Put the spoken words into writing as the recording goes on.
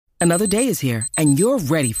Another day is here, and you're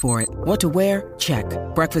ready for it. What to wear? Check.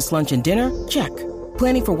 Breakfast, lunch, and dinner? Check.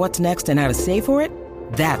 Planning for what's next and how to save for it?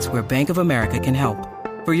 That's where Bank of America can help.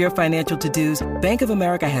 For your financial to-dos, Bank of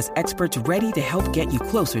America has experts ready to help get you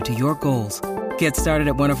closer to your goals. Get started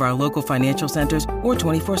at one of our local financial centers or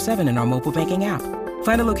 24/7 in our mobile banking app.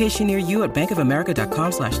 Find a location near you at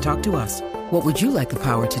bankofamerica.com/talktous. What would you like the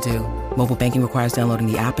power to do? Mobile banking requires downloading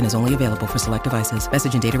the app and is only available for select devices.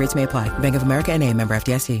 Message and data rates may apply. Bank of America NA, member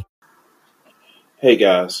FDIC. Hey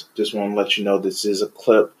guys, just want to let you know this is a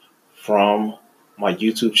clip from my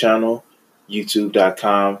YouTube channel,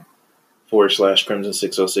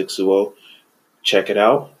 youtube.com/Crimson60620. Check it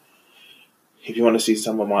out. If you want to see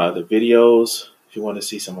some of my other videos, if you want to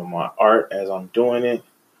see some of my art as I'm doing it,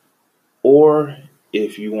 or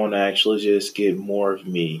if you want to actually just get more of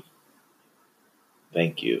me,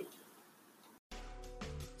 thank you.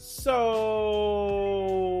 So,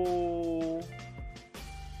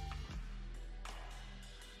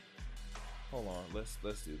 hold on, let's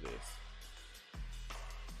do this.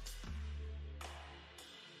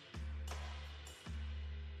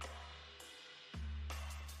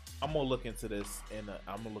 I'm gonna look into this, and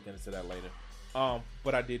I'm gonna look into that later.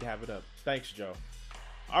 But I did have it up. Thanks, Joe.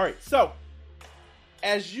 All right, so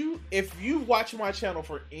if you've watched my channel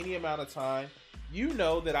for any amount of time, you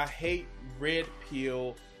know that I hate red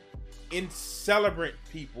pill, incelebrant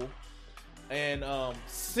people, and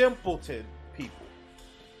simpleton people.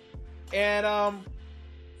 And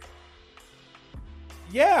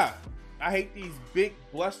yeah, I hate these big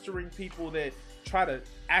blustering people that try to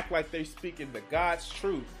act like they're speaking the God's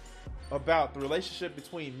truth about the relationship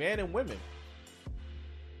between men and women.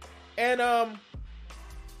 And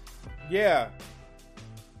yeah,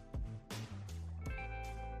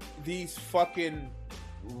 these fucking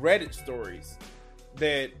Reddit stories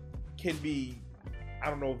that can be, I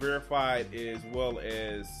don't know, verified as well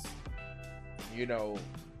as, you know,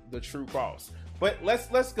 the true cause. But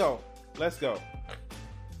let's go.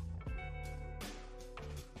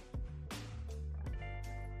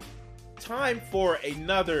 Time for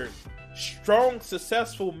another strong,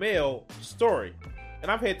 successful male story.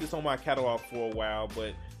 And I've had this on my catalog for a while,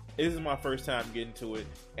 but this is my first time getting to it,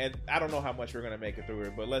 and I don't know how much we're gonna make it through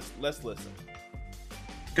it. But let's listen.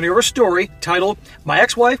 Going to hear a story titled, My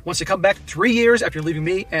Ex-Wife Wants to Come Back 3 Years After Leaving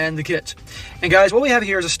Me and the Kids. And guys, what we have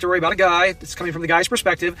here is a story about a guy that's coming from the guy's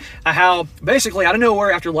perspective, how basically out of nowhere,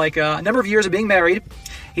 after like a number of years of being married,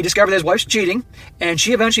 he discovered that his wife's cheating, and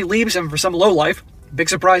she eventually leaves him for some lowlife. Big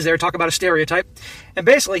surprise there, talk about a stereotype. And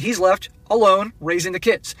basically, he's left alone raising the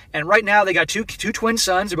kids. And right now, they got two twin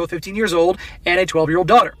sons, they're both 15 years old, and a 12-year-old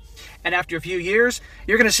daughter. And after a few years,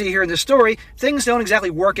 you're going to see here in this story, things don't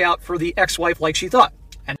exactly work out for the ex-wife like she thought.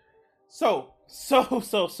 And So.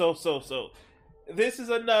 This is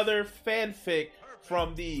another fanfic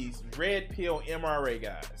from these red pill MRA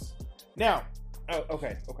guys. Now,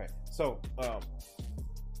 okay. So,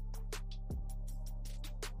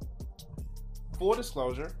 full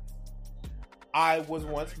disclosure, I was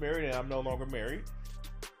once married and I'm no longer married.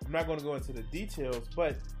 I'm not going to go into the details,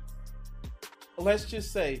 but let's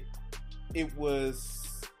just say it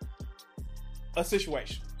was a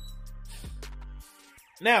situation.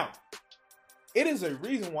 Now, it is a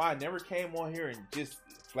reason why I never came on here and just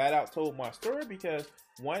flat out told my story, because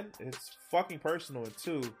one, it's fucking personal, and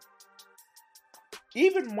two,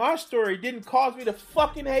 even my story didn't cause me to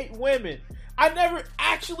fucking hate women. I never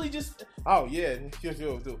actually just, oh yeah,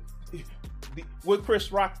 with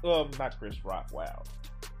Chris Rock, not Chris Rock, wow.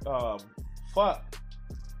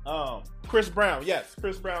 Chris Brown, yes,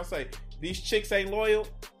 Chris Brown say, these chicks ain't loyal.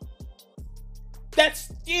 That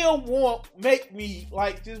still won't make me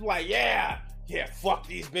like, just like, yeah, fuck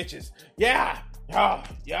these bitches. Yeah,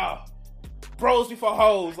 bros before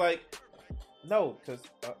hoes. Like, no, because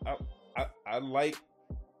I like,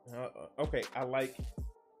 I like,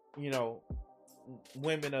 you know,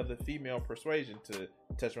 women of the female persuasion to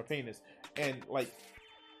touch my penis. And like,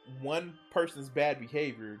 one person's bad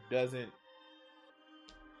behavior doesn't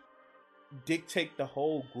dictate the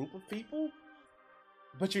whole group of people.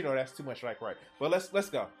 But you know, that's too much, right? But let's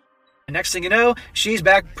go. Next thing you know, she's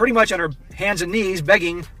back pretty much on her hands and knees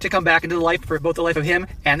begging to come back into the life, for both the life of him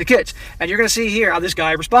and the kids. And you're going to see here how this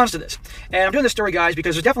guy responds to this. And I'm doing this story, guys,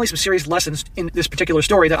 because there's definitely some serious lessons in this particular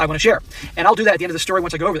story that I want to share. And I'll do that at the end of the story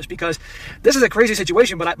once I go over this, because this is a crazy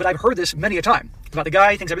situation, but I've heard this many a time. About the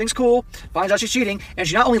guy thinks everything's cool, finds out she's cheating, and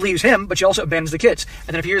she not only leaves him, but she also abandons the kids. And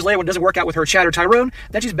then a few years later, when it doesn't work out with her Chad or Tyrone,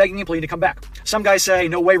 then she's begging and pleading to come back. Some guys say,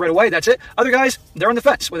 no way, right away, that's it. Other guys, they're on the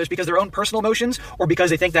fence, whether it's because of their own personal emotions or because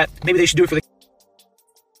they think that maybe they should do it for the...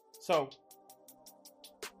 So,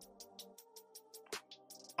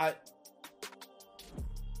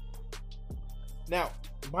 Now,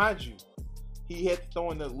 mind you, he had to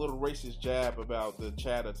throw in that little racist jab about the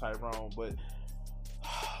Chad of Tyrone, but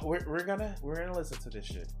we're gonna listen to this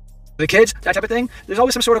shit. The kids, that type of thing. There's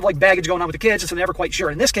always some sort of like baggage going on with the kids, and so they're never quite sure.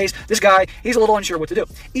 In this case, this guy, he's a little unsure what to do.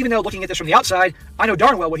 Even though looking at this from the outside, I know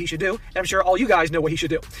darn well what he should do, and I'm sure all you guys know what he should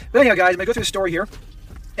do. But anyhow, guys, I'm gonna go through the story here,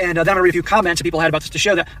 and then I'm gonna read a few comments that people had about this to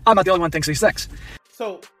show that I'm not the only one who thinks these things.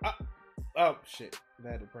 So, oh shit,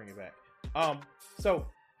 I had to bring it back. So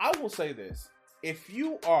I will say this: if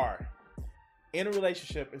you are in a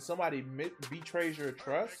relationship and somebody betrays your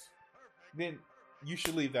trust, then you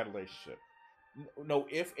should leave that relationship. No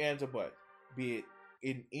ifs, ands, or buts. Be it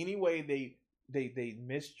in any way they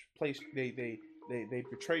misplace, they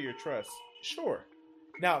betray your trust. Sure.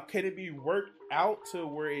 Now, can it be worked out to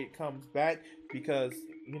where it comes back because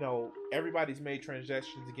everybody's made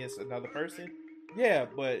transactions against another person? Yeah,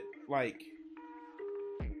 but like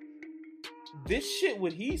this shit,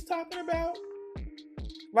 what he's talking about,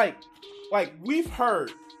 like we've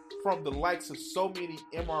heard from the likes of so many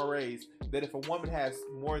MRAs that if a woman has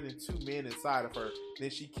more than 2 men inside of her, then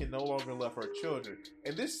she can no longer love her children.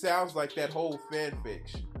 And this sounds like that whole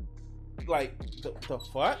fanfiction. Like, the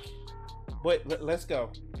fuck? But let's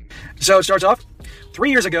go. So it starts off, 3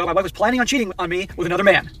 years ago, my wife was planning on cheating on me with another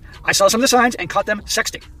man. I saw some of the signs and caught them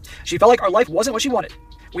sexting. She felt like our life wasn't what she wanted.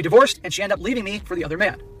 We divorced, and she ended up leaving me for the other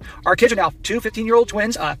man. Our kids are now 2 15-year-old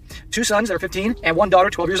twins, 2 sons that are 15, and 1 daughter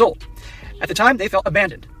 12 years old. At the time, they felt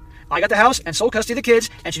abandoned. I got the house and sole custody of the kids,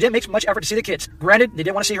 and she didn't make much effort to see the kids. Granted, they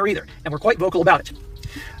didn't want to see her either, and were quite vocal about it.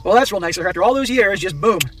 Well, that's real nice of her. After all those years, just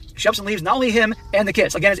boom, she ups and leaves not only him and the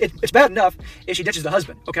kids. Again, it's bad enough if she ditches the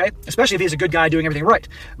husband, okay? Especially if he's a good guy doing everything right.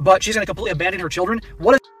 But she's going to completely abandon her children?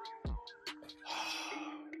 What is...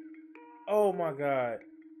 Oh my God.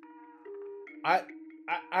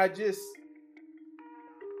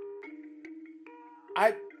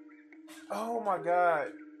 Oh my God.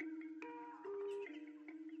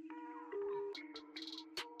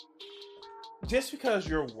 Just because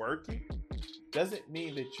you're working doesn't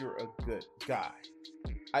mean that you're a good guy.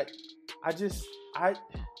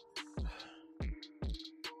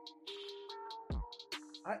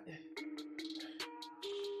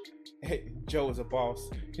 Hey, Joe is a boss.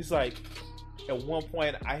 He's like, at one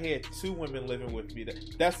point I had 2 women living with me.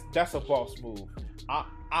 That's a boss move.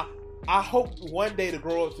 I hope one day to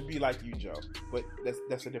grow up to be like you, Joe. But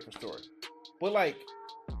that's a different story. But like,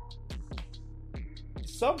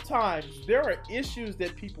 sometimes there are issues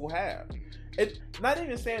that people have. And not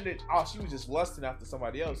even saying that, oh, she was just lusting after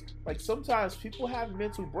somebody else. Like, sometimes people have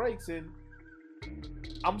mental breaks, and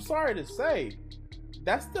I'm sorry to say,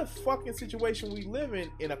 that's the fucking situation we live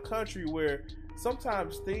in a country where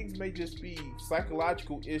sometimes things may just be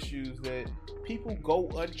psychological issues that people go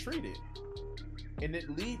untreated. And it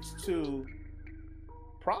leads to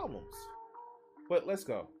problems. But let's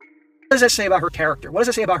go. What does that say about her character? What does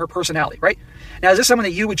it say about her personality, right? Now, is this someone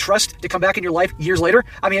that you would trust to come back in your life years later?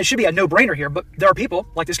 I mean, it should be a no-brainer here, but there are people,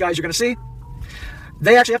 like this guy you're going to see,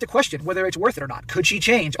 they actually have to question whether it's worth it or not. Could she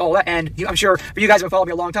change? All that. And I'm sure for you guys who have followed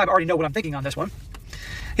me a long time, I already know what I'm thinking on this one.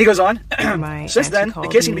 He goes on, since then, the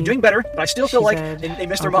kids seem to be doing better, but I still feel like they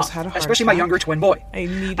miss their mom, especially my younger twin boy.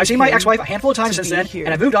 I've seen my ex-wife a handful of times since then,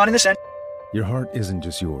 and I've moved on in the sense. Your heart isn't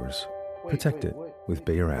just yours. Protect it with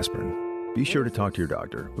Bayer Aspirin. Be sure to talk to your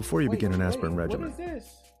doctor before you begin an aspirin regimen. What is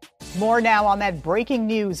this? More now on that breaking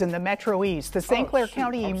news in the Metro East. The St. Clair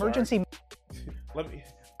County Emergency...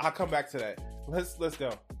 I'll come back to that. Let's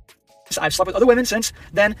go. I've slept with other women since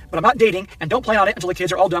then, but I'm not dating and don't plan on it until the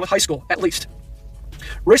kids are all done with high school, at least.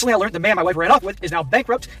 Recently, I learned the man my wife ran off with is now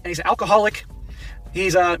bankrupt, and he's an alcoholic.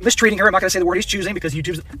 He's mistreating her. I'm not going to say the word he's choosing because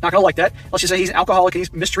YouTube's not going to like that. Let's just say he's an alcoholic and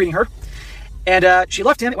he's mistreating her. And she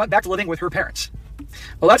left him and went back to living with her parents.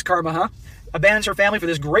 Well, that's karma, huh? Abandons her family for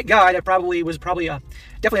this great guy that probably was definitely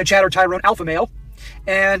a Chad or Tyrone alpha male.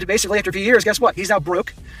 And basically, after a few years, guess what? He's now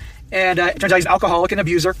broke. And it turns out he's an alcoholic and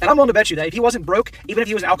abuser. And I'm willing to bet you that if he wasn't broke, even if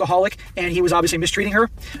he was an alcoholic and he was obviously mistreating her,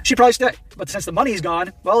 she'd probably stay. But since the money's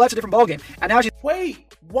gone, well, that's a different ballgame. And now she's...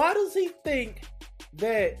 Wait, why does he think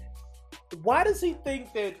that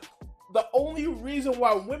the only reason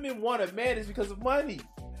why women want a man is because of money?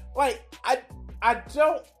 Like,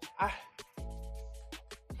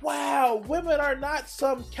 wow, women are not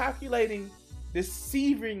some calculating,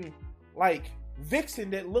 deceiving, like, vixen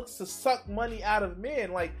that looks to suck money out of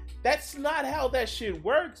men. Like, that's not how that shit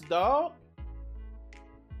works, dog.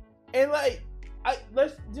 And like,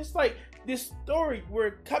 let's just like this story,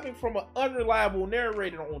 we're coming from an unreliable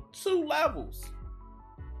narrator on 2 levels.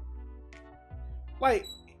 Like,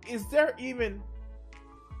 is there even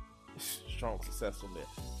strong successfulness?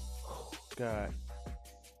 God.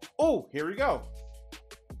 Oh, here we go.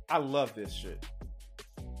 I love this shit.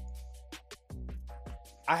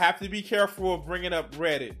 I have to be careful of bringing up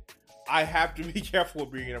Reddit.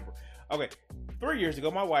 Okay, 3 years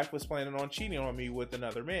ago, my wife was planning on cheating on me with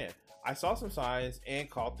another man. I saw some signs and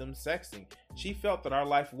caught them sexting. She felt that our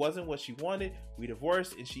life wasn't what she wanted. We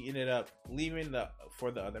divorced, and she ended up leaving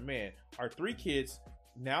for the other man. Our 3 kids,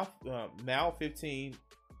 now 15,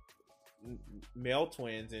 male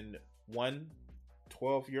twins and 1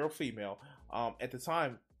 12-year-old female, at the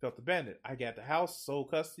time felt abandoned. I got the house, sole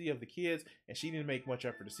custody of the kids, and she didn't make much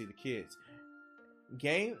effort to see the kids.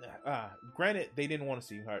 Granted, they didn't want to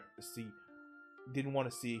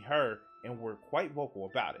see her, and were quite vocal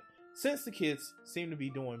about it. Since the kids seem to be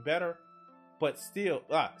doing better, but still,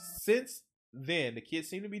 since then the kids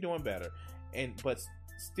seem to be doing better, but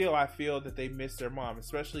still, I feel that they miss their mom,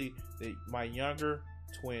 especially my younger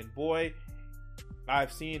twin boy.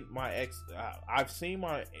 I've seen my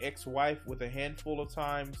ex-wife with a handful of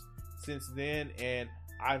times since then, and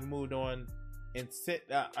I've moved on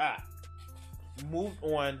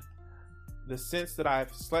the sense that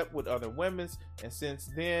I've slept with other women, and since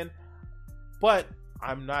then, but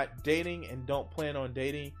I'm not dating and don't plan on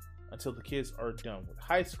dating until the kids are done with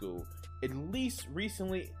high school.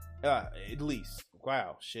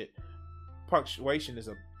 Wow, shit. Punctuation is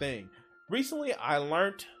a thing. Recently, I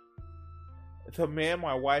learned the man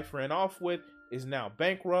my wife ran off with is now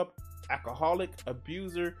bankrupt, alcoholic,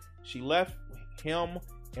 abuser. She left him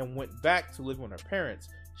and went back to live with her parents.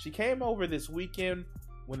 She came over this weekend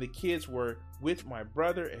when the kids were with my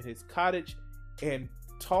brother at his cottage and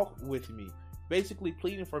talked with me, basically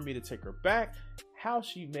pleading for me to take her back, how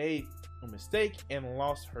she made a mistake and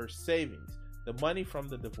lost her savings, the money from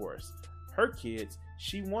the divorce, her kids.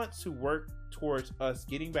 She wants to work towards us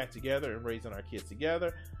getting back together and raising our kids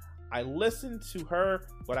together. I listened to her,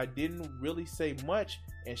 but I didn't really say much,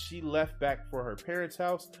 and she left back for her parents'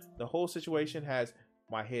 house. The whole situation has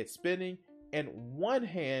my head spinning. And on one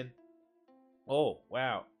hand,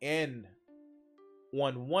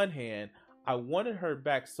 I wanted her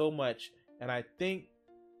back so much, and I think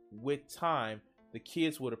with time, the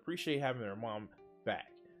kids would appreciate having their mom back.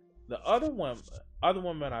 The other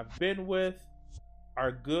women I've been with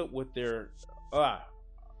are good,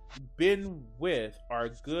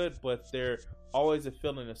 but there's always a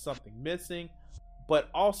feeling of something missing. But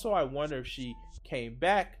also, I wonder if she came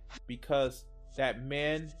back because that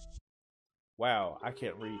man. Wow, I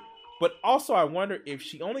can't read. But also, I wonder if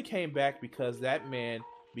she only came back because that man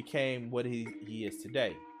became what he is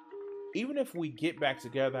today. Even if we get back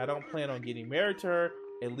together, I don't plan on getting married to her,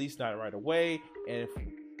 at least not right away. And if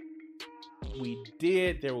we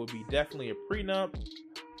did, there would be definitely a prenup.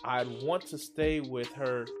 I'd want to stay with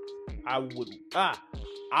her.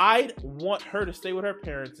 I'd want her to stay with her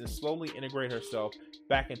parents and slowly integrate herself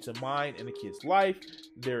back into mine and the kid's life.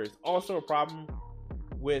 There is also a problem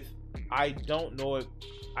with I don't know if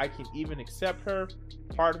I can even accept her.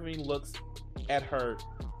 Part of me looks at her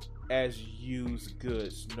as used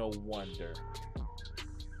goods. No wonder.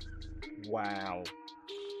 Wow.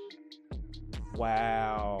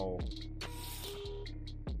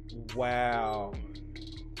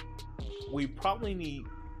 We probably need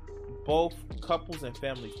both couples and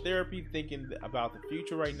family therapy. Thinking about the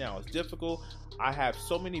future right now is difficult. I have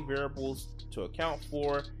so many variables to account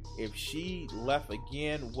for. If she left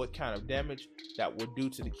again, what kind of damage that would do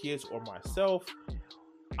to the kids or myself.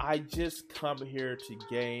 I just come here to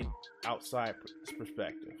gain outside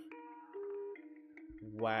perspective.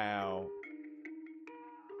 Wow.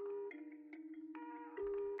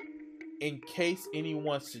 In case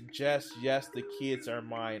anyone suggests, yes, the kids are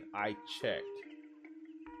mine, I checked.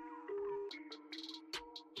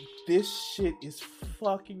 This shit is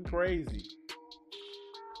fucking crazy.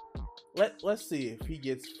 Let's see if he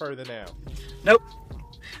gets further down. Nope.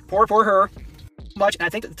 Poor for her. Much, and I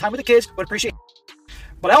think that the time with the kids would appreciate it.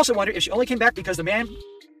 But I also wonder if she only came back because the man.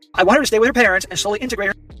 I want her to stay with her parents and slowly integrate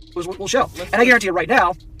her. Will show. And I guarantee you right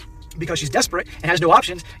now, because she's desperate and has no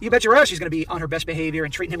options, you bet your ass she's going to be on her best behavior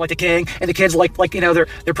and treating him like a king, and the kids like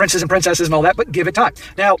they're princes and princesses and all that. But give it time.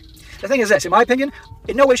 Now, the thing is this: in my opinion,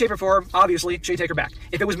 in no way, shape, or form, obviously, she'd take her back.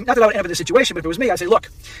 If it was not that I would end up in this situation, but if it was me, I'd say, look,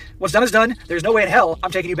 what's done is done. There's no way in hell I'm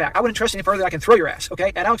taking you back. I wouldn't trust any further. I can throw your ass, okay?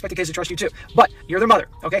 And I don't expect the kids to trust you too. But you're their mother,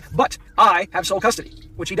 okay? But I have sole custody,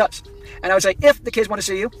 which he does. And I would say, if the kids want to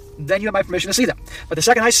see you, then you have my permission to see them. But the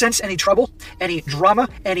second I sense any trouble, any drama,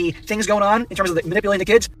 any things going on in terms of manipulating the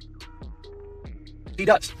kids, he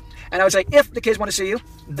does. And I would say, if the kids want to see you,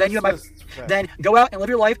 then you have my... Then go out and live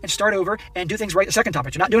your life and start over and do things right the second time.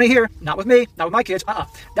 But you're not doing it here, not with me, not with my kids.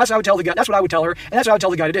 That's what I would tell the guy. That's what I would tell her, and that's what I would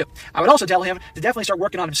tell the guy to do. I would also tell him to definitely start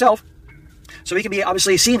working on himself So he can be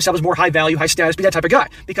obviously see himself as more high value, high status, be that type of guy.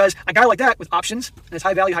 Because a guy like that with options and is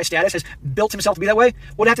high value, high status has built himself to be that way,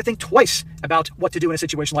 would have to think twice about what to do in a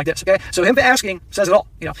situation like this. Okay, so him asking says it all.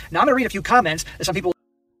 Now I'm gonna read a few comments that some people.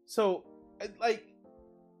 So like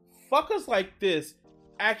fuckers like this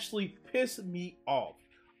actually piss me off.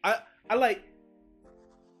 I like.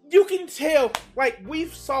 You can tell, like,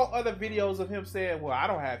 we've saw other videos of him saying, well, I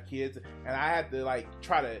don't have kids, and I have to, like,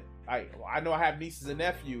 try to, like, well, I know I have nieces and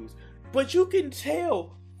nephews, but you can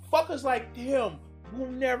tell fuckers like him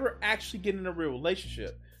will never actually get in a real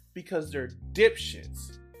relationship because they're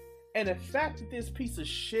dipshits. And the fact that this piece of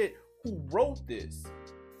shit who wrote this,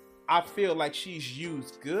 I feel like she's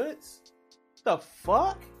used goods? The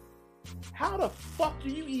fuck? How the fuck do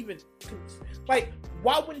you even, like,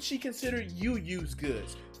 why wouldn't she consider you used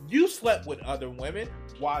goods? You slept with other women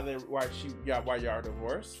while y'all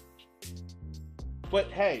divorced.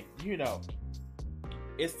 But hey,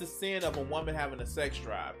 it's the sin of a woman having a sex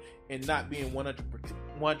drive and not being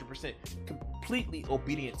 100% completely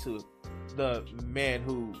obedient to the man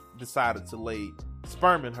who decided to lay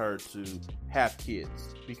sperm in her to have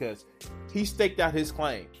kids, because he staked out his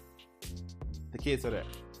claim. The kids are there.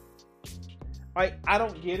 Like, I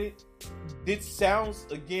don't get it. This sounds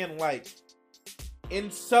again like in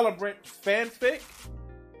celebrant fanfic,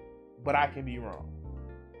 but I can be wrong.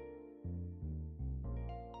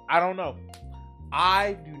 I don't know.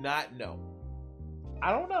 I do not know.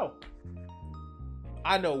 I don't know.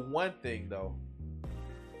 I know one thing though.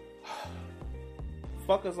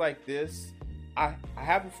 Fuckers like this, I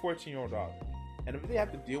have a 14-year-old daughter, and if they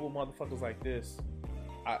have to deal with motherfuckers like this,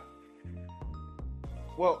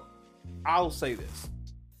 I'll say this.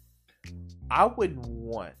 I wouldn't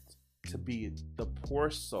want to be the poor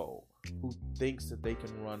soul who thinks that they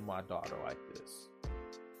can run my daughter like this.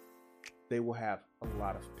 They will have a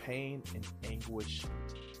lot of pain and anguish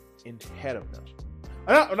ahead of them.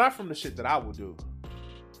 Not from the shit that I will do.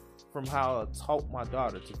 From how I taught my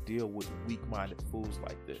daughter to deal with weak-minded fools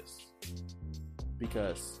like this.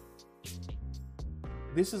 Because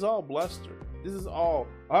this is all bluster. This is all,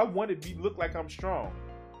 I want to look like I'm strong.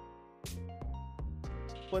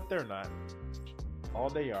 But they're not. All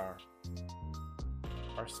they are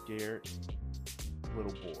scared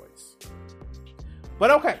little boys.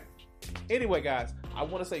 But okay. Anyway, guys, I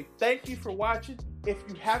want to say thank you for watching. If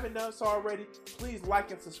you haven't done so already, please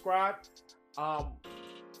like and subscribe. I'm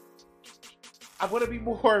going to be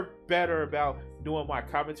better about doing my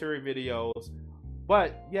commentary videos.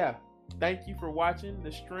 But yeah, thank you for watching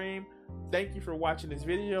the stream. Thank you for watching this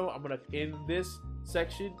video. I'm going to end this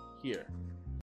section here.